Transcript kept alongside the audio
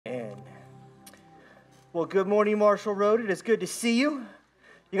Well, good morning, Marshall Road. It is good to see you.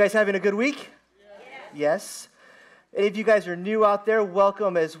 You guys having a good week? Yes. And if you guys are new out there,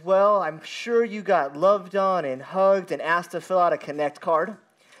 welcome as well. I'm sure you got loved on and hugged and asked to fill out a Connect card.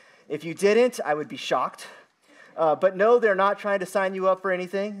 If you didn't, I would be shocked. But no, they're not trying to sign you up for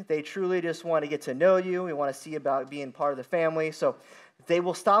anything. They truly just want to get to know you. We want to see about being part of the family. So they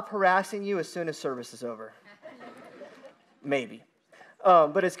will stop harassing you as soon as service is over. Maybe.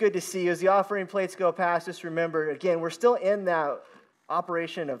 But it's good to see you. As the offering plates go past, just remember, again, we're still in that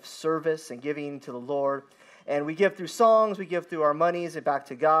operation of service and giving to the Lord. And we give through songs, we give through our monies and back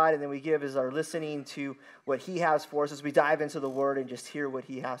to God, and then we give as our listening to what He has for us as we dive into the Word and just hear what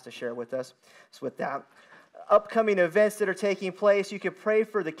He has to share with us. So with that, upcoming events that are taking place, you can pray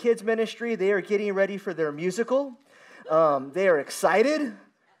for the kids' ministry. They are getting ready for their musical. They are excited,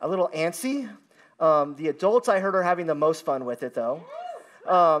 a little antsy. The adults, I heard, are having the most fun with it, though.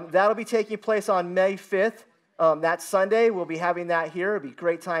 That'll be taking place on May 5th. That Sunday, we'll be having that here. It'll be a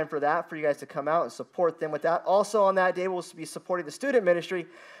great time for that, for you guys to come out and support them with that. Also on that day, we'll be supporting the student ministry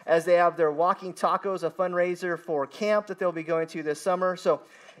as they have their Walking Tacos, a fundraiser for camp that they'll be going to this summer. So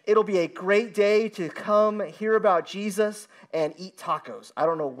it'll be a great day to come hear about Jesus and eat tacos. I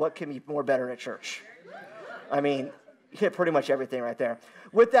don't know what can be more better at church. I mean, you hit pretty much everything right there.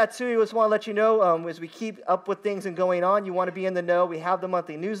 With that, too, we just want to let you know, as we keep up with things and going on, you want to be in the know. We have the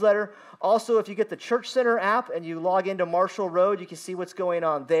monthly newsletter. Also, if you get the Church Center app and you log into Marshall Road, you can see what's going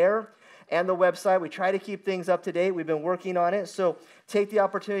on there and the website. We try to keep things up to date. We've been working on it, so take the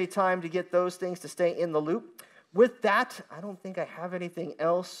opportunity time to get those things to stay in the loop. With that, I don't think I have anything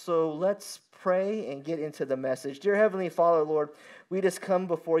else, so let's pray and get into the message. Dear Heavenly Father, Lord, we just come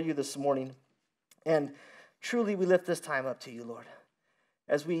before you this morning, and truly we lift this time up to you, Lord.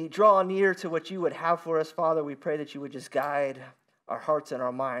 As we draw near to what you would have for us, Father, we pray that you would just guide our hearts and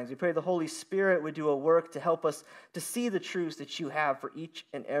our minds. We pray the Holy Spirit would do a work to help us to see the truths that you have for each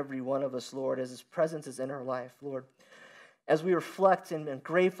and every one of us, Lord, as His presence is in our life, Lord. As we reflect and are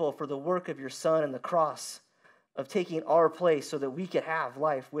grateful for the work of your Son and the cross of taking our place so that we could have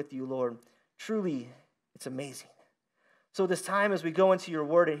life with you, Lord. Truly, it's amazing. So this time as we go into your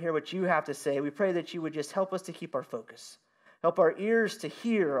word and hear what you have to say, we pray that you would just help us to keep our focus. Help our ears to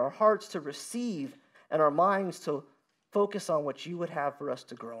hear, our hearts to receive, and our minds to focus on what you would have for us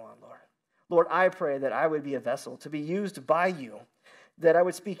to grow on, Lord. Lord, I pray that I would be a vessel to be used by you, that I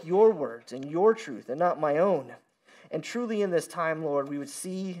would speak your words and your truth and not my own. And truly in this time, Lord, we would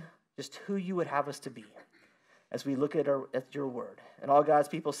see just who you would have us to be as we look at your word. And all God's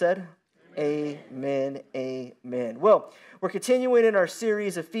people said, Amen, amen. Well, we're continuing in our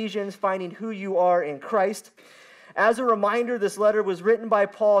series, Ephesians, Finding Who You Are in Christ. As a reminder, this letter was written by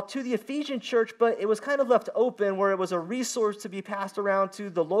Paul to the Ephesian church, but it was kind of left open where it was a resource to be passed around to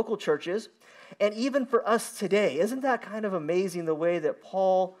the local churches, and even for us today. Isn't that kind of amazing, the way that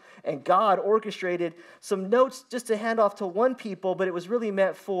Paul and God orchestrated some notes just to hand off to one people, but it was really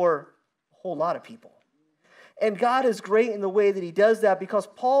meant for a whole lot of people. And God is great in the way that he does that, because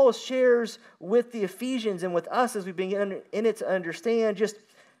Paul shares with the Ephesians and with us as we begin in it to understand just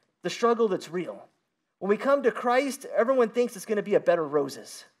the struggle that's real. When we come to Christ, everyone thinks it's going to be a bed of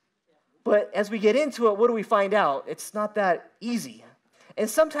roses. But as we get into it, what do we find out? It's not that easy. And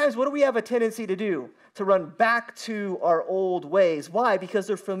sometimes what do we have a tendency to do? To run back to our old ways. Why? Because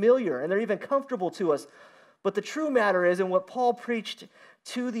they're familiar and they're even comfortable to us. But the true matter is, and what Paul preached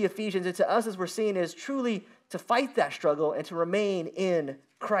to the Ephesians and to us as we're seeing, is truly to fight that struggle and to remain in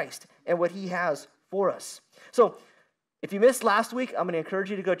Christ and what he has for us. So, if you missed last week, I'm going to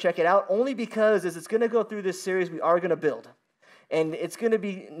encourage you to go check it out, only because as it's going to go through this series, we are going to build. And it's going to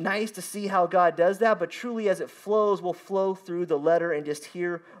be nice to see how God does that, but truly as it flows, we'll flow through the letter and just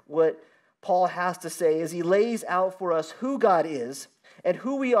hear what Paul has to say as he lays out for us who God is and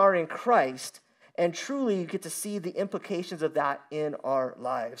who we are in Christ, and truly you get to see the implications of that in our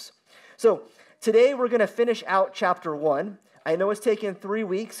lives. So today we're going to finish out chapter 1. I know it's taken 3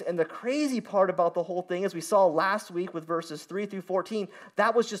 weeks, and the crazy part about the whole thing, as we saw last week with verses 3 through 14,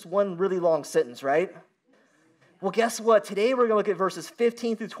 that was just one really long sentence, right? Well, guess what? Today we're going to look at verses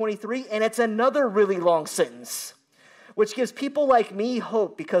 15 through 23, and it's another really long sentence, which gives people like me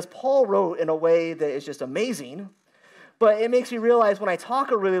hope, because Paul wrote in a way that is just amazing, but it makes me realize when I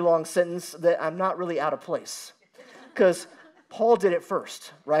talk a really long sentence that I'm not really out of place, because Paul did it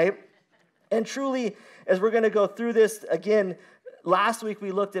first, right? And truly, as we're going to go through this, again, last week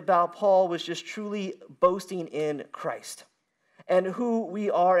we looked at about Paul was just truly boasting in Christ and who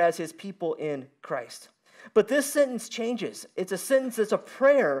we are as his people in Christ. But this sentence changes. It's a sentence that's a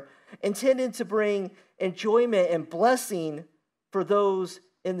prayer intended to bring enjoyment and blessing for those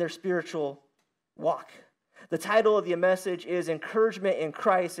in their spiritual walk. The title of the message is Encouragement in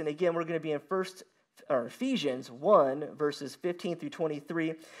Christ, and again, we're going to be in Ephesians 1, verses 15 through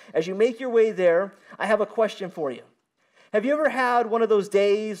 23. As you make your way there, I have a question for you. Have you ever had one of those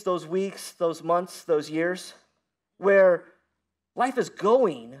days, those weeks, those months, those years, where life is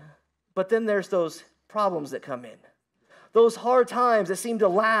going, but then there's those problems that come in? Those hard times that seem to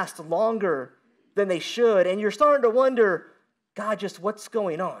last longer than they should, and you're starting to wonder, God, just what's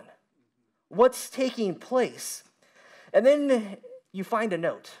going on? What's taking place? And then you find a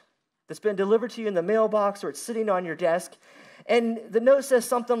note that's been delivered to you in the mailbox or it's sitting on your desk, and the note says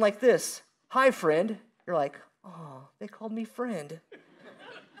something like this: "Hi, friend." You're like, "Oh, they called me friend."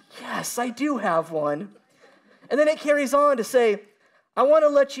 Yes, I do have one. And then it carries on to say, "I want to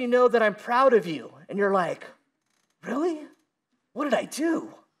let you know that I'm proud of you." And you're like, "Really? What did I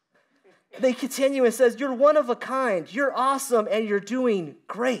do?" They continue and says, "You're one of a kind, you're awesome, and you're doing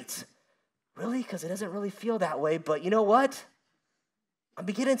great." Really? Because it doesn't really feel that way, but you know what? I'm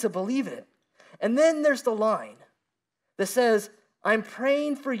beginning to believe it. And then there's the line that says, "I'm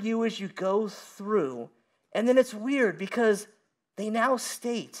praying for you as you go through." And then it's weird because they now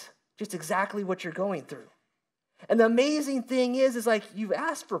state just exactly what you're going through. And the amazing thing is like you've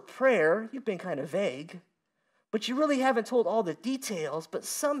asked for prayer, you've been kind of vague, but you really haven't told all the details, but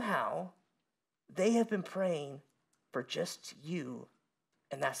somehow they have been praying for just you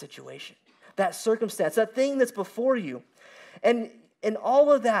in that situation, that circumstance, that thing that's before you. And in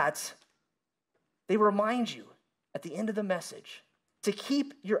all of that, they remind you at the end of the message to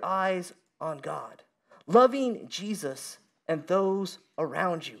keep your eyes on God, loving Jesus and those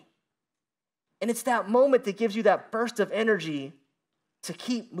around you. And it's that moment that gives you that burst of energy to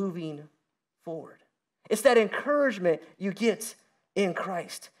keep moving forward. It's that encouragement you get in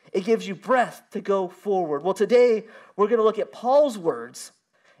Christ. It gives you breath to go forward. Well, today we're going to look at Paul's words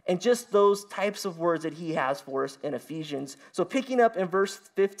and just those types of words that he has for us in Ephesians. So picking up in verse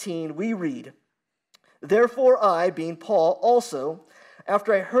 15, we read, "Therefore I, being Paul, also,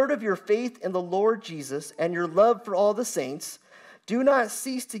 after I heard of your faith in the Lord Jesus and your love for all the saints, do not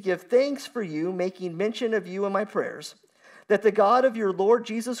cease to give thanks for you, making mention of you in my prayers, that the God of your Lord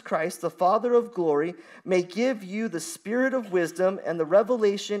Jesus Christ, the Father of glory, may give you the spirit of wisdom and the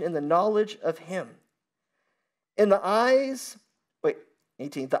revelation in the knowledge of him. The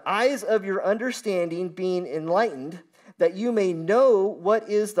eyes of your understanding being enlightened, that you may know what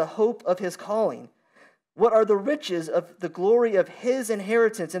is the hope of his calling, what are the riches of the glory of his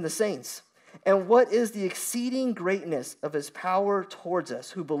inheritance in the saints, and what is the exceeding greatness of his power towards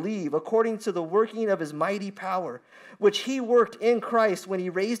us who believe, according to the working of his mighty power, which he worked in Christ when he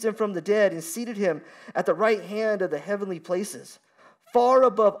raised him from the dead and seated him at the right hand of the heavenly places, far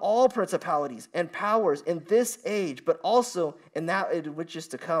above all principalities and powers in this age, but also in that which is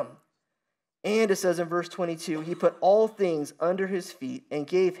to come. And it says in verse 22, he put all things under his feet and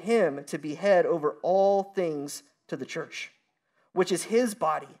gave him to be head over all things to the church, which is his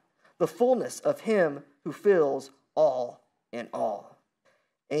body, the fullness of him who fills all in all."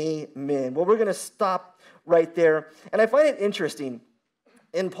 Amen. Well, we're going to stop right there. And I find it interesting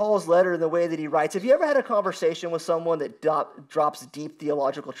in Paul's letter, in the way that he writes. Have you ever had a conversation with someone that drops deep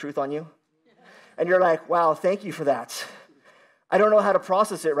theological truth on you? And you're like, wow, thank you for that. I don't know how to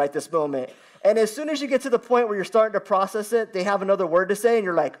process it right this moment. And as soon as you get to the point where you're starting to process it, they have another word to say, and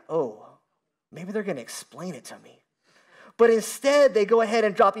you're like, oh, maybe they're going to explain it to me. But instead, they go ahead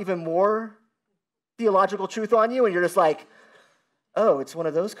and drop even more theological truth on you, and you're just like, oh, it's one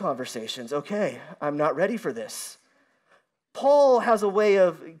of those conversations. Okay, I'm not ready for this. Paul has a way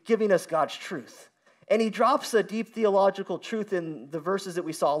of giving us God's truth. And he drops a deep theological truth in the verses that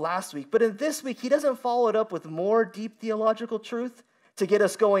we saw last week. But in this week, he doesn't follow it up with more deep theological truth to get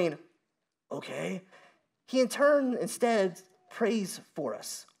us going, okay. He in turn instead prays for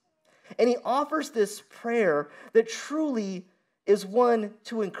us. And he offers this prayer that truly is one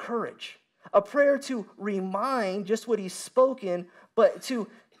to encourage, a prayer to remind just what he's spoken, but to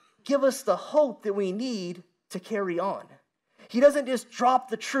give us the hope that we need to carry on. He doesn't just drop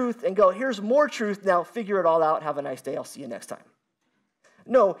the truth and go, here's more truth, now figure it all out, have a nice day, I'll see you next time.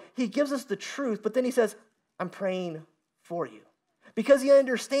 No, he gives us the truth, but then he says, I'm praying for you. Because he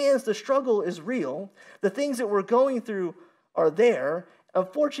understands the struggle is real, the things that we're going through are there.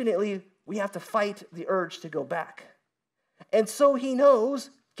 Unfortunately, we have to fight the urge to go back. And so he knows,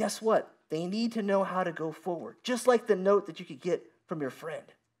 guess what? They need to know how to go forward, just like the note that you could get from your friend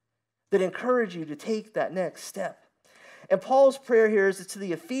that encourage you to take that next step. And Paul's prayer here is to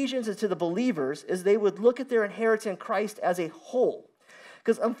the Ephesians and to the believers is they would look at their inheritance in Christ as a whole.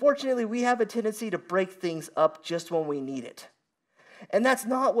 Because unfortunately, we have a tendency to break things up just when we need it. And that's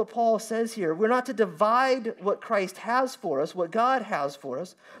not what Paul says here. We're not to divide what Christ has for us, what God has for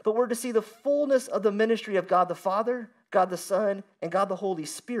us, but we're to see the fullness of the ministry of God the Father, God the Son, and God the Holy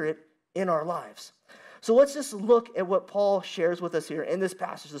Spirit in our lives. So let's just look at what Paul shares with us here in this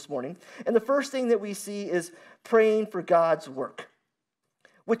passage this morning. And the first thing that we see is praying for God's work,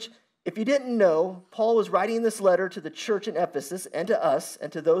 which, if you didn't know, Paul was writing this letter to the church in Ephesus and to us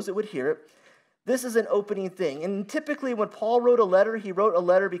and to those that would hear it. This is an opening thing. And typically when Paul wrote a letter, he wrote a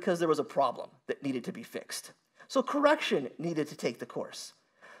letter because there was a problem that needed to be fixed. So correction needed to take the course.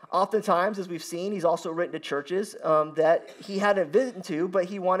 Oftentimes, as we've seen, he's also written to churches that he hadn't been to, but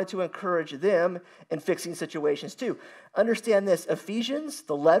he wanted to encourage them in fixing situations too. Understand this, Ephesians,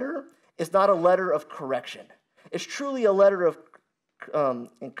 the letter, is not a letter of correction. It's truly a letter of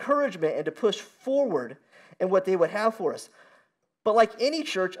encouragement and to push forward in what they would have for us. But like any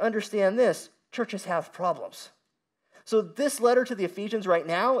church, understand this, churches have problems. So this letter to the Ephesians right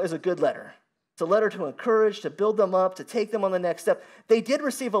now is a good letter. It's a letter to encourage, to build them up, to take them on the next step. They did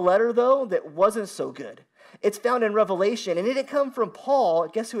receive a letter, though, that wasn't so good. It's found in Revelation, and it didn't come from Paul.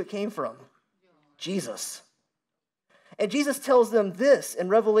 Guess who it came from? Jesus. And Jesus tells them this in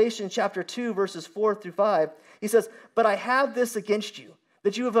Revelation chapter 2, verses 4 through 5. He says, "But I have this against you,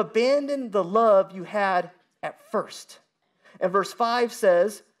 that you have abandoned the love you had at first." And verse 5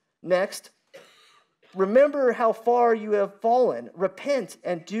 says, next, "Remember how far you have fallen. Repent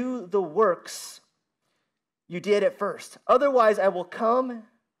and do the works you did at first. Otherwise, I will come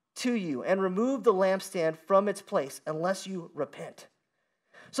to you and remove the lampstand from its place unless you repent."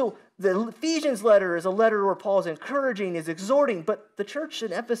 So the Ephesians letter is a letter where Paul is encouraging, is exhorting, but the church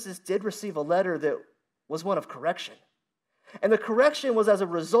in Ephesus did receive a letter that was one of correction. And the correction was as a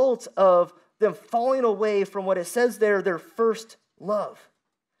result of them falling away from what it says there, their first love.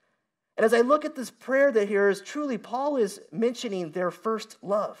 And as I look at this prayer that here is truly, Paul is mentioning their first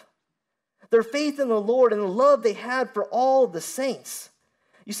love. Their faith in the Lord and the love they had for all the saints.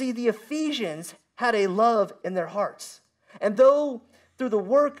 You see, the Ephesians had a love in their hearts. And though through the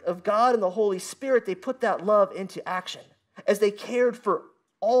work of God and the Holy Spirit, they put that love into action as they cared for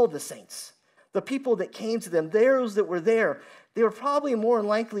all the saints, the people that came to them, those that were there. They were probably more than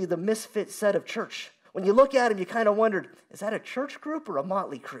likely the misfit set of church. When you look at them, you kind of wondered, is that a church group or a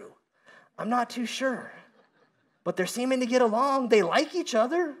motley crew? I'm not too sure. But they're seeming to get along. They like each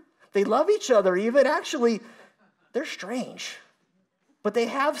other. They love each other even. Actually, they're strange. But they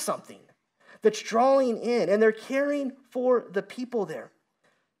have something that's drawing in, and they're caring for the people there.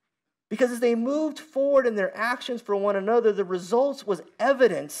 Because as they moved forward in their actions for one another, the results was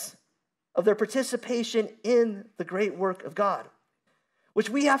evidence of their participation in the great work of God. Which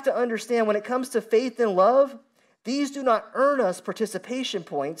we have to understand when it comes to faith and love, these do not earn us participation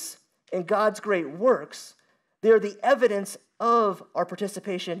points in God's great works. They are the evidence of our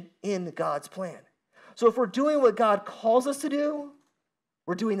participation in God's plan. So if we're doing what God calls us to do,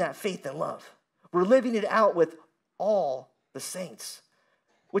 we're doing that faith and love. We're living it out with all the saints,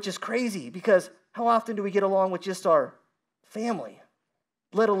 which is crazy because how often do we get along with just our family,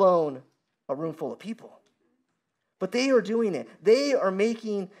 let alone a room full of people? But they are doing it. They are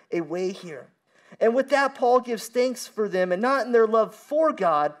making a way here. And with that, Paul gives thanks for them, and not in their love for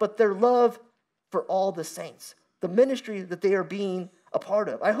God, but their love for all the saints, the ministry that they are being a part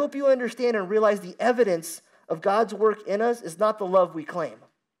of. I hope you understand and realize the evidence of God's work in us is not the love we claim.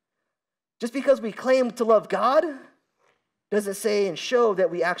 Just because we claim to love God doesn't say and show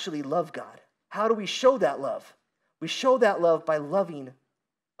that we actually love God. How do we show that love? We show that love by loving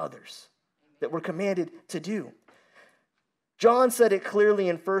others that we're commanded to do. John said it clearly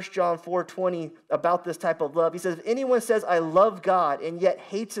in 1 John 4:20 about this type of love. He says, if anyone says, I love God, and yet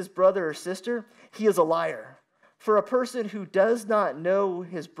hates his brother or sister, he is a liar. For a person who does not know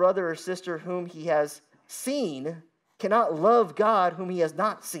his brother or sister whom he has seen cannot love God whom he has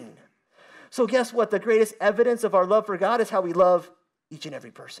not seen. So guess what? The greatest evidence of our love for God is how we love each and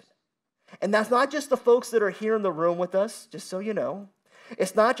every person. And that's not just the folks that are here in the room with us, just so you know.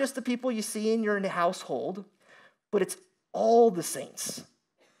 It's not just the people you see in your household, but it's all the saints.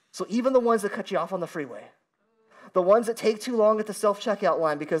 So even the ones that cut you off on the freeway, the ones that take too long at the self-checkout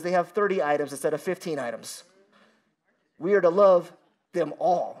line because they have 30 items instead of 15 items, we are to love them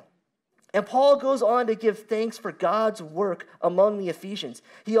all. And Paul goes on to give thanks for God's work among the Ephesians.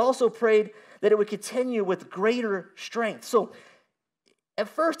 He also prayed that it would continue with greater strength. So at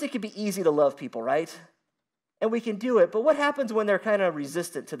first it can be easy to love people, right? And we can do it. But what happens when they're kind of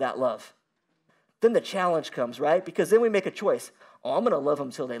resistant to that love? Then the challenge comes, right? Because then we make a choice. Oh, I'm going to love them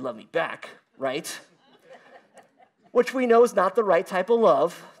until they love me back, right? Which we know is not the right type of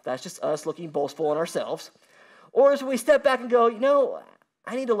love. That's just us looking boastful in ourselves. Or is when we step back and go,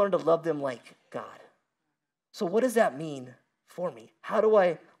 I need to learn to love them like God. So what does that mean for me? How do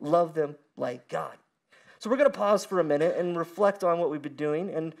I love them like God? So we're going to pause for a minute and reflect on what we've been doing.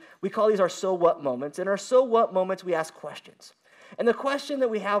 And we call these our so what moments. In our so what moments, we ask questions. And the question that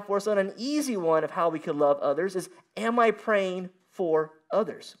we have for us on an easy one of how we could love others is, am I praying for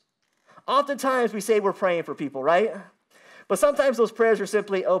others? Oftentimes we say we're praying for people, right? But sometimes those prayers are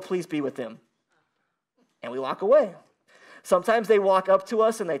simply, oh, please be with them. And we walk away. Sometimes they walk up to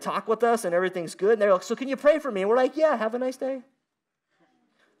us and they talk with us and everything's good. And they're like, so can you pray for me? And we're like, yeah, have a nice day.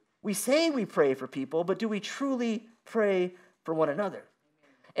 We say we pray for people, but do we truly pray for one another?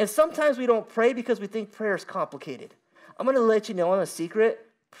 And sometimes we don't pray because we think prayer is complicated. I'm going to let you know on a secret,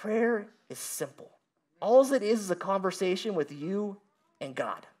 prayer is simple. All it is a conversation with you and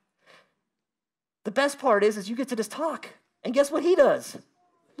God. The best part is you get to just talk. And guess what he does?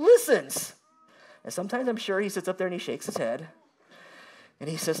 Listens. And sometimes I'm sure he sits up there and he shakes his head. And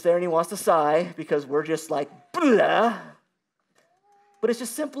he sits there and he wants to sigh because we're just like, blah. But it's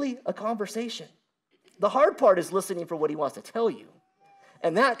just simply a conversation. The hard part is listening for what he wants to tell you.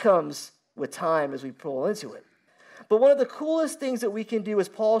 And that comes with time as we pull into it. But one of the coolest things that we can do, as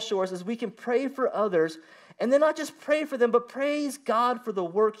Paul shows us, is we can pray for others, and then not just pray for them, but praise God for the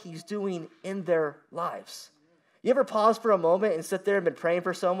work he's doing in their lives. You ever pause for a moment and sit there and been praying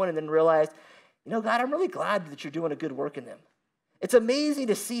for someone and then realize, God, I'm really glad that you're doing a good work in them. It's amazing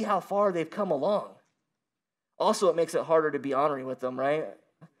to see how far they've come along. Also, it makes it harder to be honoring with them, right?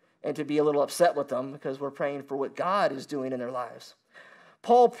 And to be a little upset with them because we're praying for what God is doing in their lives.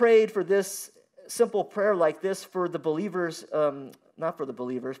 Paul prayed for this simple prayer like this for the believers, not for the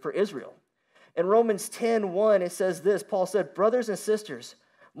believers, for Israel. In Romans 10:1, it says this, Paul said, brothers and sisters,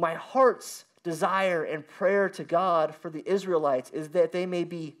 my heart's desire and prayer to God for the Israelites is that they may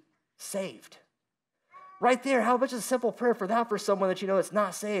be saved. Right there, how much is a simple prayer for that for someone that that's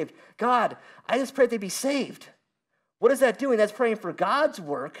not saved? God, I just pray they be saved. What is that doing? That's praying for God's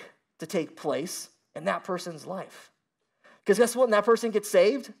work to take place in that person's life. Because guess what? When that person gets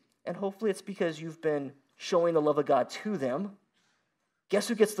saved, and hopefully it's because you've been showing the love of God to them, guess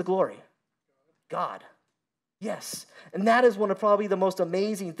who gets the glory? God. Yes. And that is one of probably the most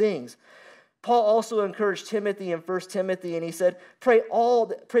amazing things. Paul also encouraged Timothy in 1 Timothy, and he said, pray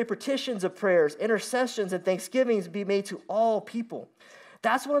petitions of prayers, intercessions, and thanksgivings be made to all people.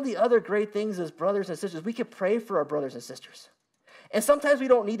 That's one of the other great things as brothers and sisters. We can pray for our brothers and sisters. And sometimes we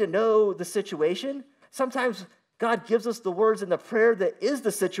don't need to know the situation. Sometimes God gives us the words in the prayer that is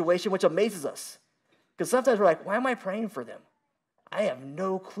the situation, which amazes us. Because sometimes we're like, why am I praying for them? I have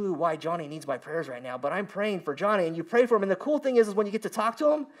no clue why Johnny needs my prayers right now, but I'm praying for Johnny, and you pray for him. And the cool thing is when you get to talk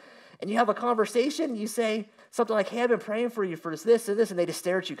to him, and you have a conversation, you say something like, hey, I've been praying for you for this and this, and they just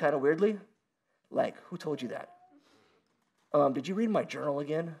stare at you kind of weirdly. Like, who told you that? Did you read my journal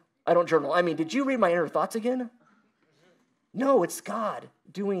again? I don't journal. Did you read my inner thoughts again? No, it's God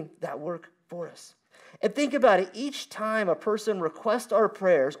doing that work for us. And think about it. Each time a person requests our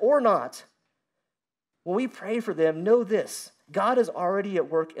prayers or not, when we pray for them, know this. God is already at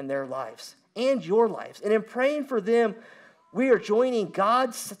work in their lives and your lives. And in praying for them, we are joining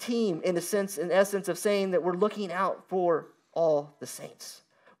God's team in essence of saying that we're looking out for all the saints.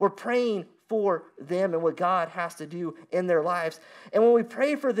 We're praying for them and what God has to do in their lives. And when we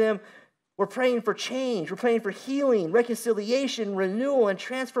pray for them, we're praying for change. We're praying for healing, reconciliation, renewal, and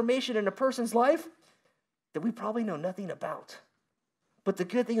transformation in a person's life that we probably know nothing about. But the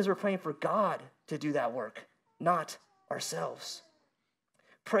good thing is we're praying for God to do that work, not ourselves.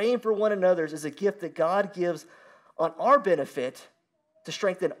 Praying for one another is a gift that God gives on our benefit to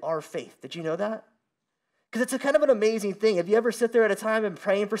strengthen our faith. Did you know that? Because it's a kind of an amazing thing. Have you ever sit there at a time and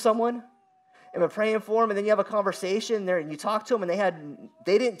praying for someone and been praying for them, and then you have a conversation there and you talk to them and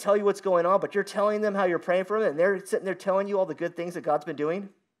they didn't tell you what's going on, but you're telling them how you're praying for them, and they're sitting there telling you all the good things that God's been doing?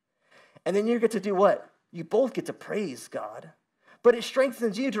 And then you get to do what? You both get to praise God. But it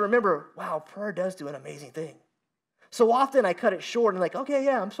strengthens you to remember, wow, prayer does do an amazing thing. So often I cut it short and like, okay,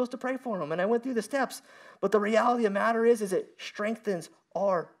 yeah, I'm supposed to pray for them. And I went through the steps. But the reality of the matter is it strengthens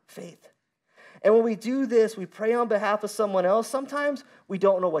our faith. And when we do this, we pray on behalf of someone else. Sometimes we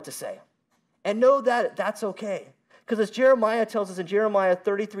don't know what to say. And know that that's okay. Because as Jeremiah tells us in Jeremiah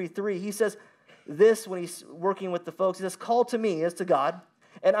 33:3, he says this when he's working with the folks. He says, call to me, as to God,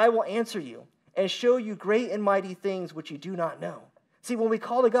 and I will answer you and show you great and mighty things which you do not know. See, when we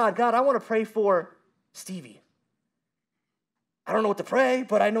call to God, God, I want to pray for Stevie. I don't know what to pray,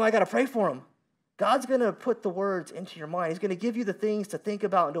 but I know I got to pray for him. God's going to put the words into your mind. He's going to give you the things to think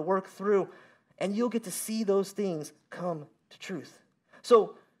about and to work through, and you'll get to see those things come to truth.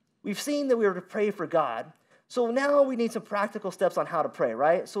 So we've seen that we are to pray for God. So now we need some practical steps on how to pray,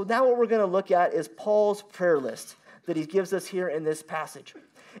 right? So now what we're going to look at is Paul's prayer list that he gives us here in this passage.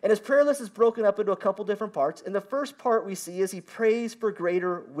 And his prayer list is broken up into a couple different parts. And the first part we see is he prays for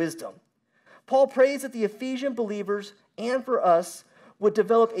greater wisdom. Paul prays that the Ephesian believers and for us would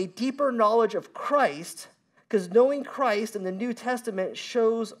develop a deeper knowledge of Christ, because knowing Christ in the New Testament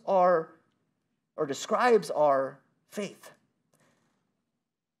shows or describes our faith.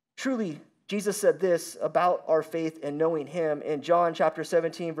 Truly, Jesus said this about our faith and knowing him in John chapter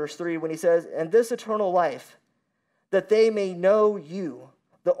 17, verse 3, when he says, "And this eternal life, that they may know you,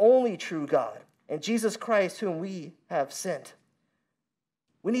 the only true God, and Jesus Christ whom we have sent."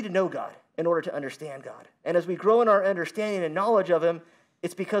 We need to know God in order to understand God. And as we grow in our understanding and knowledge of him,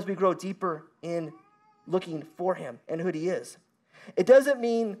 it's because we grow deeper in looking for him and who he is. It doesn't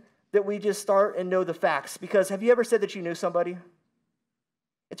mean that we just start and know the facts, because have you ever said that you knew somebody?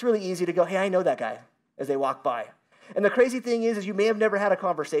 It's really easy to go, "Hey, I know that guy," as they walk by. And the crazy thing is you may have never had a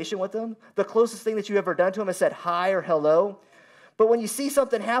conversation with them. The closest thing that you've ever done to them is said hi or hello. But when you see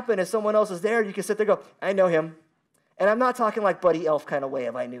something happen and someone else is there, you can sit there and go, "I know him." And I'm not talking like Buddy Elf kind of way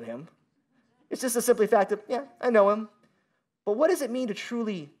of I knew him. It's just a simple fact of, yeah, I know him. But what does it mean to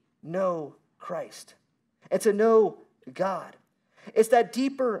truly know Christ and to know God? It's that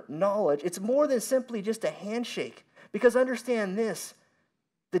deeper knowledge. It's more than simply just a handshake. Because understand this,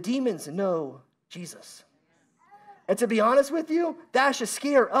 the demons know Jesus. And to be honest with you, that should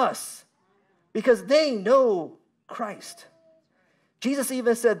scare us because they know Christ. Jesus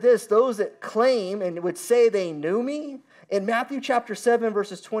even said this, those that claim and would say they knew me, in Matthew chapter 7,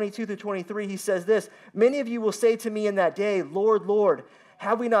 verses 22 through 23, he says this, "Many of you will say to me in that day, 'Lord, Lord,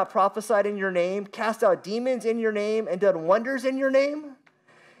 have we not prophesied in your name, cast out demons in your name, and done wonders in your name?'"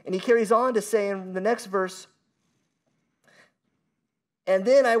 And he carries on to say in the next verse, "And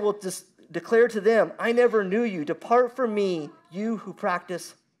then I will declare to them, 'I never knew you. Depart from me, you who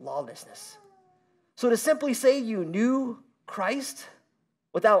practice lawlessness.'" So to simply say you knew Christ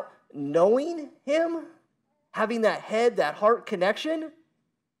without knowing him, having that head, that heart connection,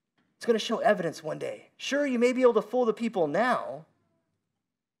 it's going to show evidence one day. Sure, you may be able to fool the people now,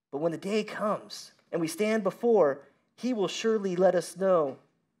 but when the day comes and we stand before, he will surely let us know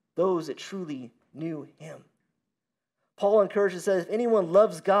those that truly knew him. Paul encourages, says, if anyone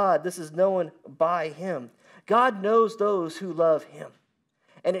loves God, this is known by him. God knows those who love him.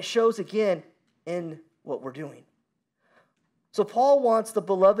 And it shows again in what we're doing. So Paul wants the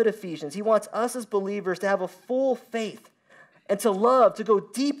beloved Ephesians, he wants us as believers to have a full faith and to love, to go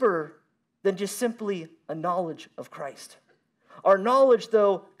deeper than just simply a knowledge of Christ. Our knowledge,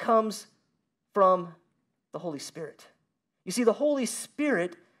 though, comes from the Holy Spirit. You see, the Holy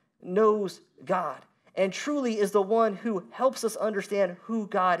Spirit knows God and truly is the one who helps us understand who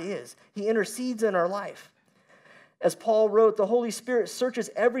God is. He intercedes in our life. As Paul wrote, the Holy Spirit searches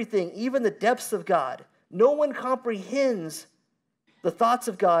everything, even the depths of God. No one comprehends the thoughts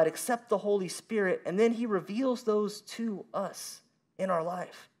of God except the Holy Spirit, and then he reveals those to us in our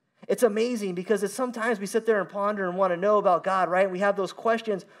life. It's amazing because sometimes we sit there and ponder and want to know about God, right? We have those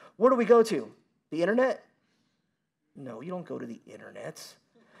questions. Where do we go to? The internet? No, you don't go to the internet.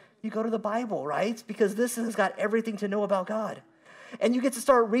 You go to the Bible, right? Because this has got everything to know about God. And you get to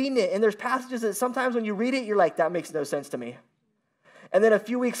start reading it, and there's passages that sometimes when you read it, you're like, that makes no sense to me. And then a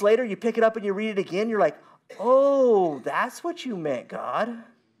few weeks later, you pick it up and you read it again, you're like, oh, that's what you meant, God.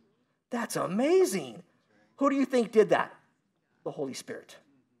 That's amazing. Who do you think did that? The Holy Spirit,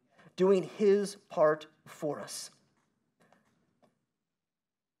 doing his part for us.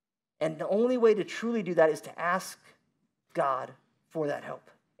 And the only way to truly do that is to ask God for that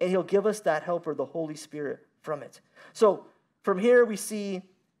help. And he'll give us that helper, the Holy Spirit, from it. So from here we see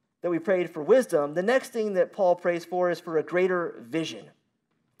that we prayed for wisdom. The next thing that Paul prays for is for a greater vision.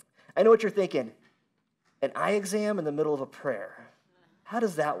 I know what you're thinking. An eye exam in the middle of a prayer. How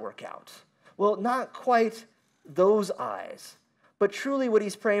does that work out? Well, not quite those eyes, but truly what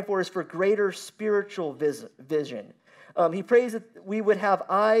he's praying for is for greater spiritual vision. He prays that we would have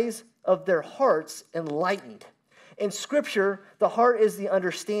eyes of their hearts enlightened. In Scripture, the heart is the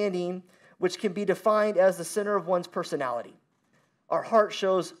understanding, which can be defined as the center of one's personality. Our heart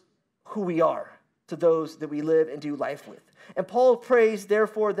shows who we are to those that we live and do life with. And Paul prays,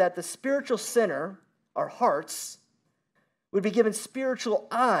 therefore, that the spiritual center, our hearts, would be given spiritual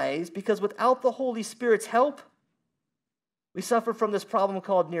eyes, because without the Holy Spirit's help, we suffer from this problem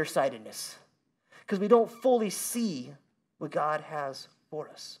called nearsightedness, because we don't fully see what God has for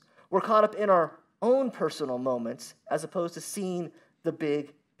us. We're caught up in our own personal moments as opposed to seeing the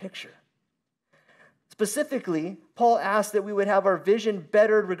big picture. Specifically, Paul asks that we would have our vision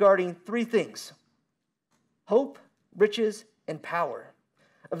bettered regarding three things: Hope, riches, and power.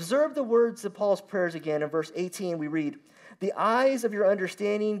 Observe the words of Paul's prayers again. In verse 18, we read, the eyes of your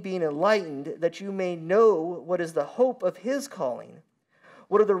understanding being enlightened, that you may know what is the hope of his calling,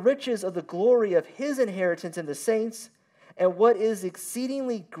 what are the riches of the glory of his inheritance in the saints, and what is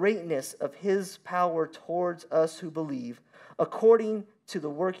exceedingly greatness of his power towards us who believe, according to the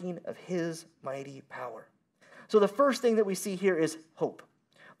working of his mighty power. So the first thing that we see here is hope.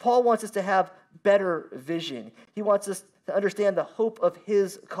 Paul wants us to have better vision. He wants us to understand the hope of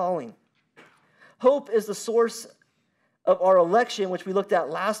his calling. Hope is the source of our election, which we looked at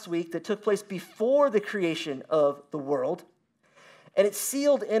last week, that took place before the creation of the world. And it's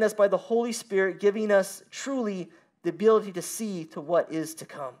sealed in us by the Holy Spirit, giving us truly the ability to see to what is to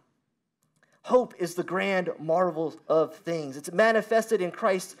come. Hope is the grand marvel of things. It's manifested in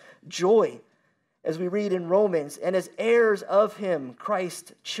Christ's joy, as we read in Romans, and as heirs of him,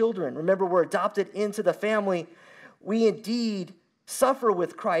 Christ's children. Remember, we're adopted into the family. We indeed suffer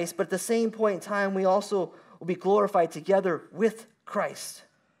with Christ, but at the same point in time, we also will be glorified together with Christ.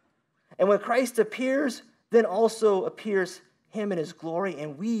 And when Christ appears, then also appears him in his glory,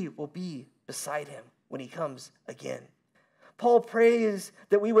 and we will be beside him when he comes again. Paul prays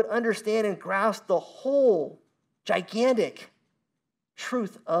that we would understand and grasp the whole gigantic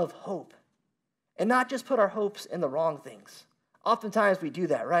truth of hope and not just put our hopes in the wrong things. Oftentimes we do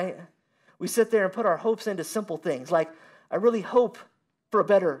that, right? We sit there and put our hopes into simple things like, I really hope for a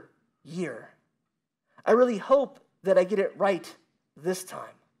better year. I really hope that I get it right this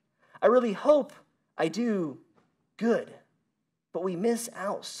time. I really hope I do good. But we miss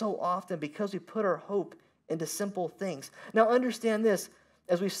out so often because we put our hope into simple things. Now understand this,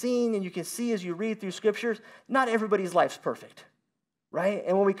 as we've seen and you can see as you read through scriptures, not everybody's life's perfect, right?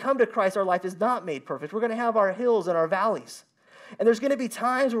 And when we come to Christ, our life is not made perfect. We're going to have our hills and our valleys. And there's going to be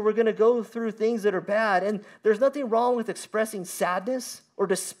times where we're going to go through things that are bad. And there's nothing wrong with expressing sadness or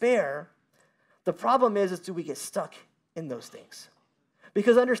despair. The problem is do we get stuck in those things?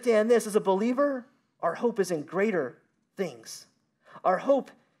 Because understand this, as a believer, our hope is in greater things. Our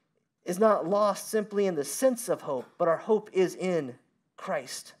hope is not lost simply in the sense of hope, but our hope is in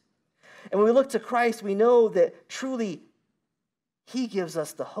Christ. And when we look to Christ, we know that truly he gives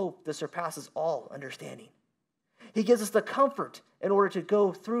us the hope that surpasses all understanding. He gives us the comfort in order to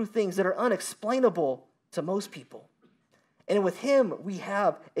go through things that are unexplainable to most people. And with him, we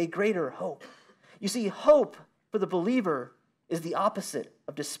have a greater hope. You see, hope for the believer is the opposite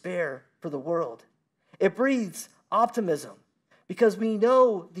of despair for the world. It breathes optimism because we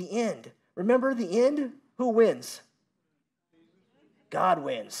know the end. Remember the end? Who wins? God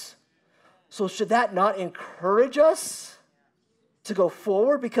wins. So should that not encourage us to go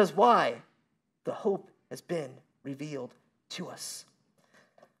forward? Because why? The hope has been revealed to us.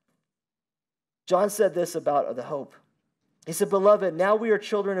 John said this about the hope. He said, "Beloved, now we are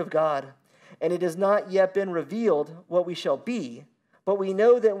children of God, and it has not yet been revealed what we shall be, but we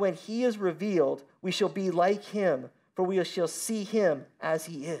know that when he is revealed, we shall be like him, for we shall see him as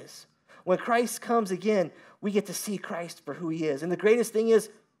he is." When Christ comes again, we get to see Christ for who he is. And the greatest thing is,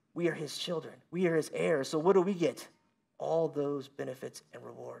 we are his children. We are his heirs. So what do we get? All those benefits and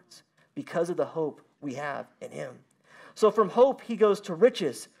rewards because of the hope we have in him. So from hope, he goes to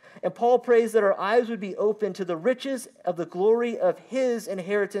riches. And Paul prays that our eyes would be open to the riches of the glory of his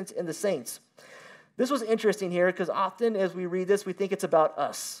inheritance in the saints. This was interesting here because often as we read this, we think it's about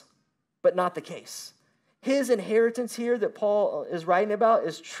us, but not the case. His inheritance here that Paul is writing about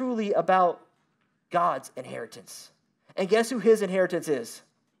is truly about God's inheritance. And guess who his inheritance is?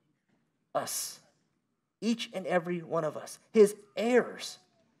 Us. Each and every one of us. His heirs.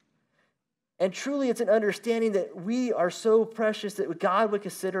 And truly it's an understanding that we are so precious that God would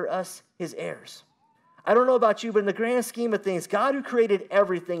consider us his heirs. I don't know about you, but in the grand scheme of things, God who created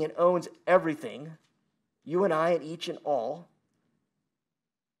everything and owns everything, you and I and each and all,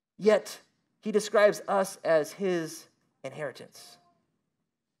 yet he describes us as his inheritance.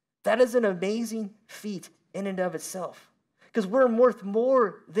 That is an amazing feat in and of itself because we're worth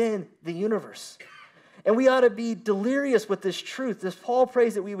more than the universe. And we ought to be delirious with this truth. This Paul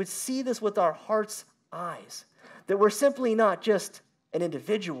prays that we would see this with our heart's eyes, that we're simply not just an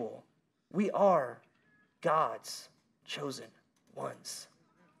individual. We are God's chosen ones.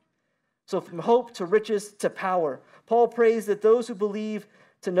 So from hope to riches to power, Paul prays that those who believe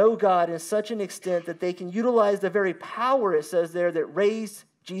to know God in such an extent that they can utilize the very power, it says there, that raised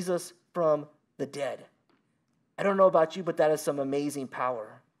Jesus from the dead. I don't know about you, but that is some amazing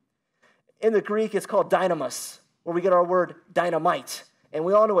power. In the Greek, it's called dynamos, where we get our word dynamite. And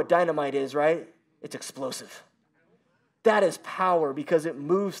we all know what dynamite is, right? It's explosive. That is power because it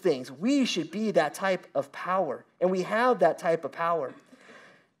moves things. We should be that type of power, and we have that type of power.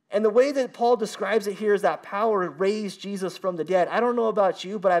 And the way that Paul describes it here is that power raised Jesus from the dead. I don't know about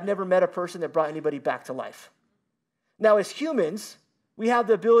you, but I've never met a person that brought anybody back to life. Now, as humans, we have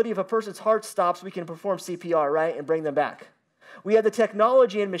the ability, if a person's heart stops, we can perform CPR, right, and bring them back. We have the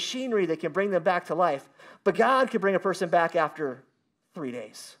technology and machinery that can bring them back to life. But God can bring a person back after 3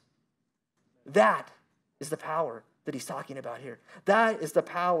 days. That is the power that he's talking about here. That is the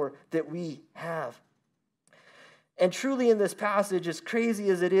power that we have. And truly in this passage, as crazy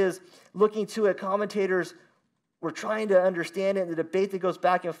as it is, looking to it, commentators were trying to understand it, and the debate that goes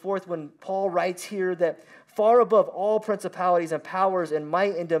back and forth when Paul writes here that far above all principalities and powers and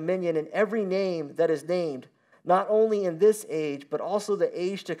might and dominion and every name that is named, not only in this age, but also the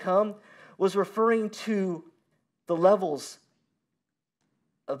age to come, was referring to the levels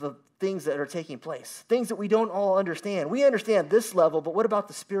of the things that are taking place, things that we don't all understand. We understand this level, but what about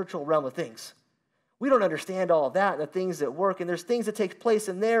the spiritual realm of things? We don't understand all of that, the things that work, and there's things that take place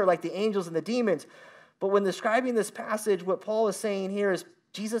in there, like the angels and the demons. But when describing this passage, what Paul is saying here is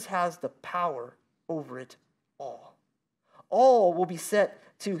Jesus has the power over it all. All will be set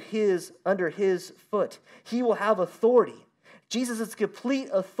to under his foot. He will have authority. Jesus is complete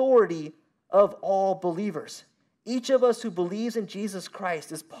authority of all believers. Each of us who believes in Jesus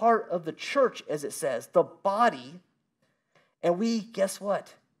Christ is part of the church, as it says, the body, and we, guess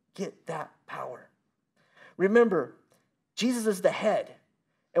what? Get that power. Remember, Jesus is the head,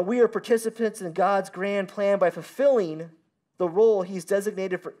 and we are participants in God's grand plan by fulfilling the role he's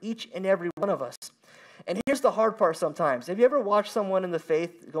designated for each and every one of us. And here's the hard part sometimes. Have you ever watched someone in the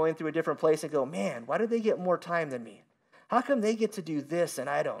faith going through a different place and go, man, why do they get more time than me? How come they get to do this and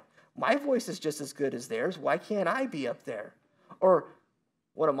I don't? My voice is just as good as theirs. Why can't I be up there? Or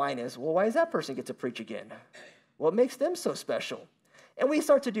one of mine is, well, why does that person get to preach again? What makes them so special? And we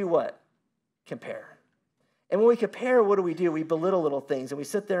start to do what? Compare. And when we compare, what do? We belittle little things, and we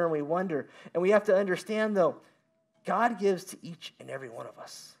sit there and we wonder. And we have to understand, though, God gives to each and every one of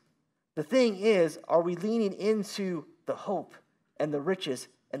us. The thing is, are we leaning into the hope and the riches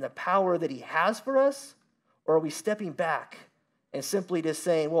and the power that he has for us? Or are we stepping back and simply just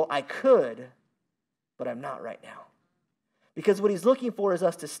saying, well, I could, but I'm not right now? Because what he's looking for is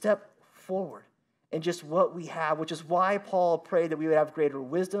us to step forward in just what we have, which is why Paul prayed that we would have greater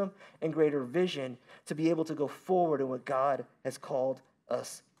wisdom and greater vision to be able to go forward in what God has called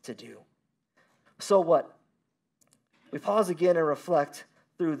us to do. So what? We pause again and reflect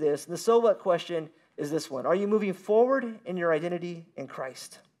through this. And the so what question is this one. Are you moving forward in your identity in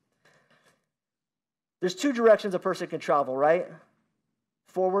Christ? There's two directions a person can travel, right?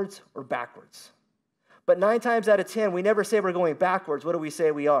 Forwards or backwards. But 9 times out of 10, we never say we're going backwards. What do we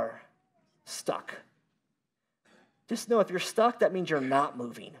say we are? Stuck. Just know if you're stuck, that means you're not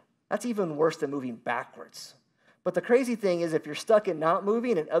moving. That's even worse than moving backwards. But the crazy thing is if you're stuck and not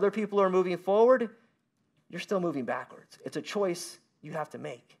moving and other people are moving forward, you're still moving backwards. It's a choice you have to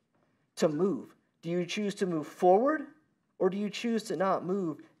make to move. Do you choose to move forward or do you choose to not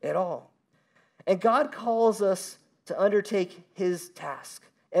move at all? And God calls us to undertake his task.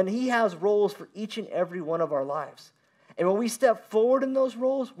 And he has roles for each and every one of our lives. And when we step forward in those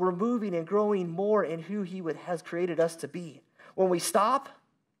roles, we're moving and growing more in who he has created us to be. When we stop,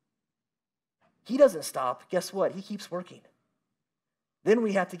 he doesn't stop. Guess what? He keeps working. Then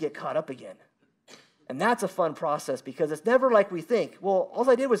we have to get caught up again. And that's a fun process because it's never like we think, well, all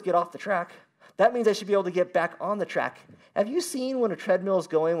I did was get off the track. That means I should be able to get back on the track. Have you seen when a treadmill is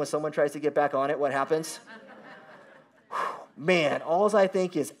going, when someone tries to get back on it, what happens? Man, all I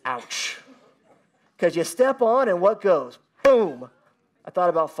think is, ouch. Because you step on and what goes? Boom. I thought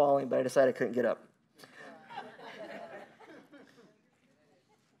about falling, but I decided I couldn't get up.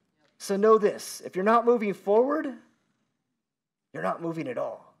 So know this. If you're not moving forward, you're not moving at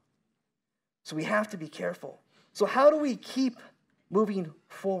all. So we have to be careful. So how do we keep moving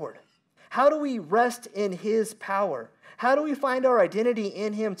forward? How do we rest in his power? How do we find our identity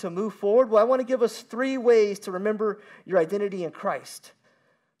in him to move forward? Well, I want to give us 3 ways to remember your identity in Christ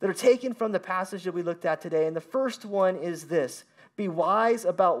that are taken from the passage that we looked at today. And the first one is this: be wise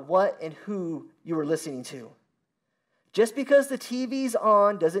about what and who you are listening to. Just because the TV's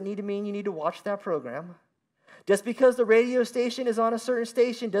on doesn't need to mean you need to watch that program. Just because the radio station is on a certain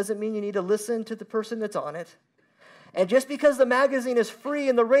station doesn't mean you need to listen to the person that's on it. And just because the magazine is free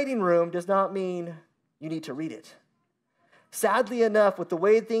in the reading room does not mean you need to read it. Sadly enough, with the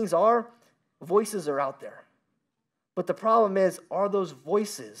way things are, voices are out there. But the problem is, are those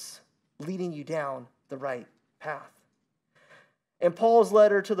voices leading you down the right path? In Paul's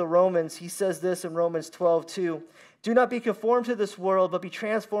letter to the Romans, he says this in Romans 12:2. Do not be conformed to this world, but be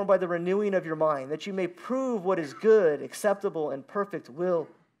transformed by the renewing of your mind, that you may prove what is good, acceptable, and perfect will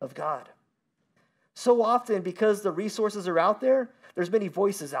of God. So often, because the resources are out there, there's many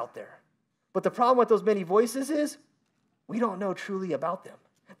voices out there. But the problem with those many voices is we don't know truly about them.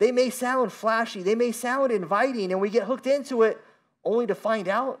 They may sound flashy, they may sound inviting, and we get hooked into it only to find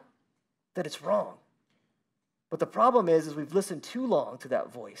out that it's wrong. But the problem is we've listened too long to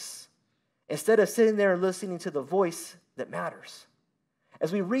that voice, instead of sitting there and listening to the voice that matters.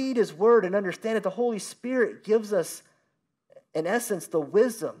 As we read his word and understand it, the Holy Spirit gives us, in essence, the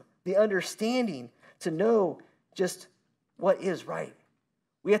wisdom, the understanding to know just what is right.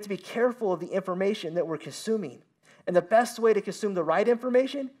 We have to be careful of the information that we're consuming. And the best way to consume the right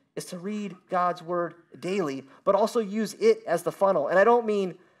information is to read God's word daily, but also use it as the funnel. And I don't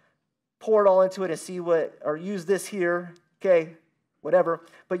mean pour it all into it and see what, or use this here, okay, whatever,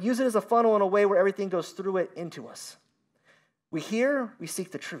 but use it as a funnel in a way where everything goes through it into us. We hear, we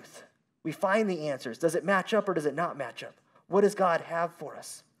seek the truth. We find the answers. Does it match up or does it not match up? What does God have for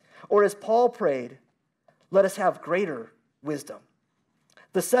us? Or as Paul prayed, let us have greater wisdom.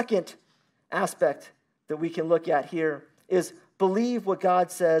 The second aspect that we can look at here is believe what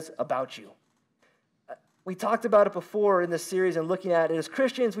God says about you. We talked about it before in this series and looking at it. As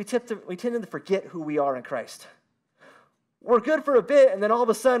Christians, we tend to forget who we are in Christ. We're good for a bit, and then all of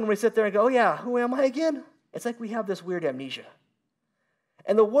a sudden we sit there and go, oh yeah, who am I again? It's like we have this weird amnesia.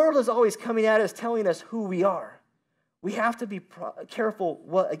 And the world is always coming at us, telling us who we are. We have to be careful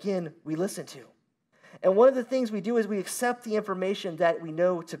what, again, we listen to. And one of the things we do is we accept the information that we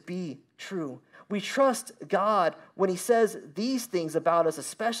know to be true. We trust God when he says these things about us,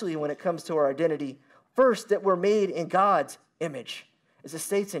 especially when it comes to our identity. First, that we're made in God's image. As it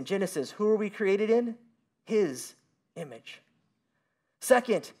states in Genesis, who are we created in? His image.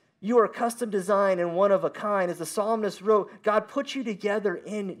 Second, you are custom designed and one of a kind. As the psalmist wrote, God put you together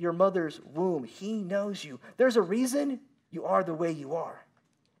in your mother's womb. He knows you. There's a reason you are the way you are.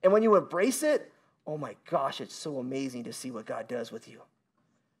 And when you embrace it, oh my gosh, it's so amazing to see what God does with you.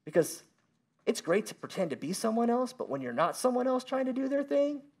 Because it's great to pretend to be someone else, but when you're not someone else trying to do their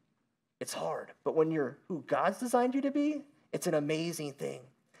thing, it's hard. But when you're who God's designed you to be, it's an amazing thing.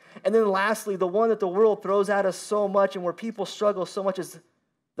 And then lastly, the one that the world throws at us so much and where people struggle so much is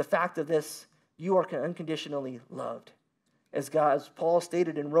the fact of this: you are unconditionally loved. As Paul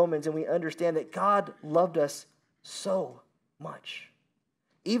stated in Romans, and we understand that God loved us so much.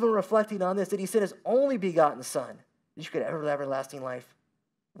 Even reflecting on this, that he sent his only begotten Son, that you could have everlasting life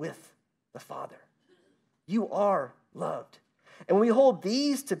with the Father. You are loved. And when we hold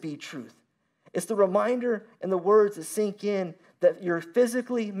these to be truth, it's the reminder and the words that sink in that your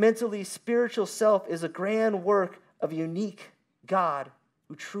physically, mentally, spiritual self is a grand work of a unique God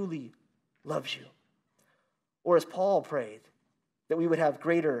who truly loves you. Or as Paul prayed, that we would have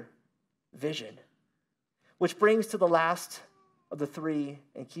greater vision. Which brings to the last of the three,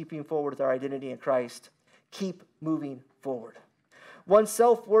 and keeping forward with our identity in Christ, keep moving forward. One's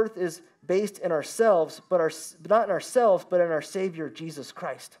self-worth is based in ourselves, but not in ourselves, but in our Savior, Jesus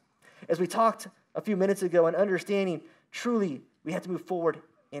Christ. As we talked a few minutes ago, in understanding, truly, we have to move forward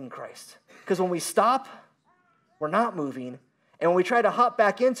in Christ. Because when we stop, we're not moving. And when we try to hop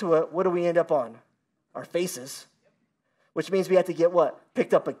back into it, what do we end up on? Our faces. Which means we have to get what?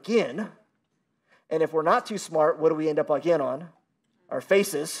 Picked up again. And if we're not too smart, what do we end up again on? Our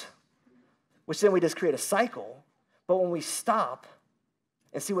faces. Which then we just create a cycle. But when we stop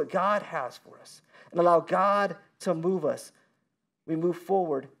and see what God has for us and allow God to move us, we move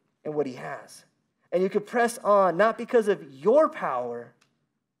forward in what he has. And you can press on, not because of your power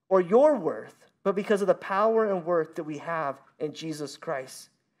or your worth, but because of the power and worth that we have in Jesus Christ.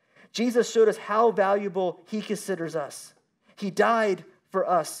 Jesus showed us how valuable he considers us. He died for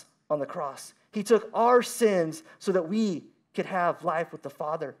us on the cross. He took our sins so that we could have life with the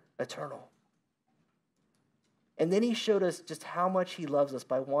Father eternal. And then he showed us just how much he loves us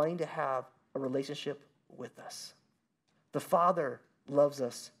by wanting to have a relationship with us. The Father loves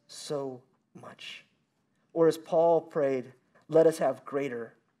us so much. Or as Paul prayed, let us have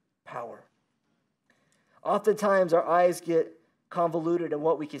greater power. Oftentimes our eyes get convoluted in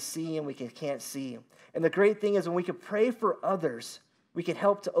what we can see and we can't see. And the great thing is when we can pray for others, we can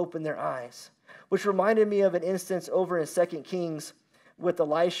help to open their eyes. Which reminded me of an instance over in 2 Kings with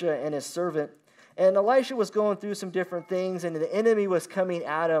Elisha and his servant. And Elisha was going through some different things, and the enemy was coming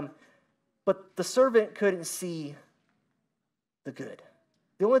at him, but the servant couldn't see the good.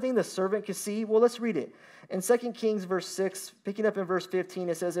 The only thing the servant could see, well, let's read it. In 2 Kings verse 6, picking up in verse 15,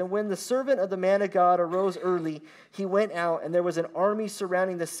 it says, and when the servant of the man of God arose early, he went out, and there was an army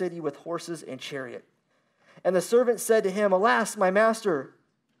surrounding the city with horses and chariot. And the servant said to him, Alas, my master,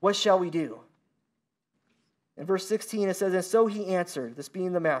 what shall we do? In verse 16 it says, And so he answered, this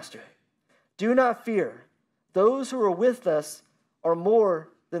being the master, Do not fear. Those who are with us are more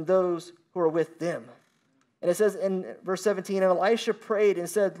than those who are with them. And it says in verse 17, And Elisha prayed and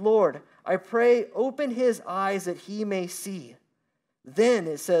said, Lord, I pray, open his eyes that he may see. Then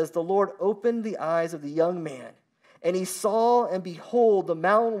it says, the Lord opened the eyes of the young man, and he saw, and behold, the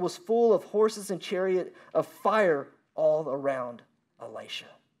mountain was full of horses and chariot of fire all around Elisha.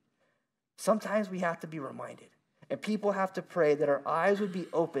 Sometimes we have to be reminded, and people have to pray that our eyes would be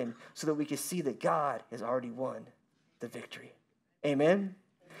open so that we can see that God has already won the victory. Amen?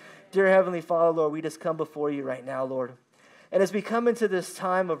 Dear Heavenly Father, Lord, we just come before you right now, Lord. And as we come into this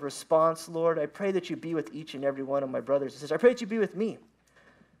time of response, Lord, I pray that you be with each and every one of my brothers and sisters. I pray that you be with me.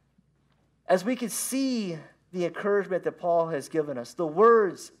 As we can see the encouragement that Paul has given us, the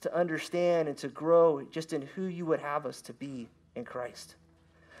words to understand and to grow just in who you would have us to be in Christ.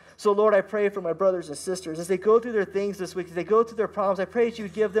 So, Lord, I pray for my brothers and sisters as they go through their things this week, as they go through their problems, I pray that you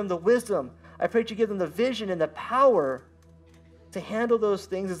would give them the wisdom. I pray that you give them the vision and the power to handle those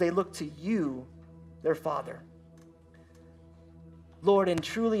things as they look to you, their Father. Lord, and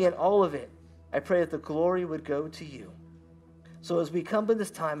truly in all of it, I pray that the glory would go to you. So as we come to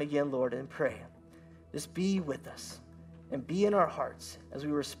this time again, Lord, and pray, just be with us and be in our hearts as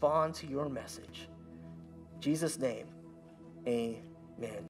we respond to your message. In Jesus' name, amen.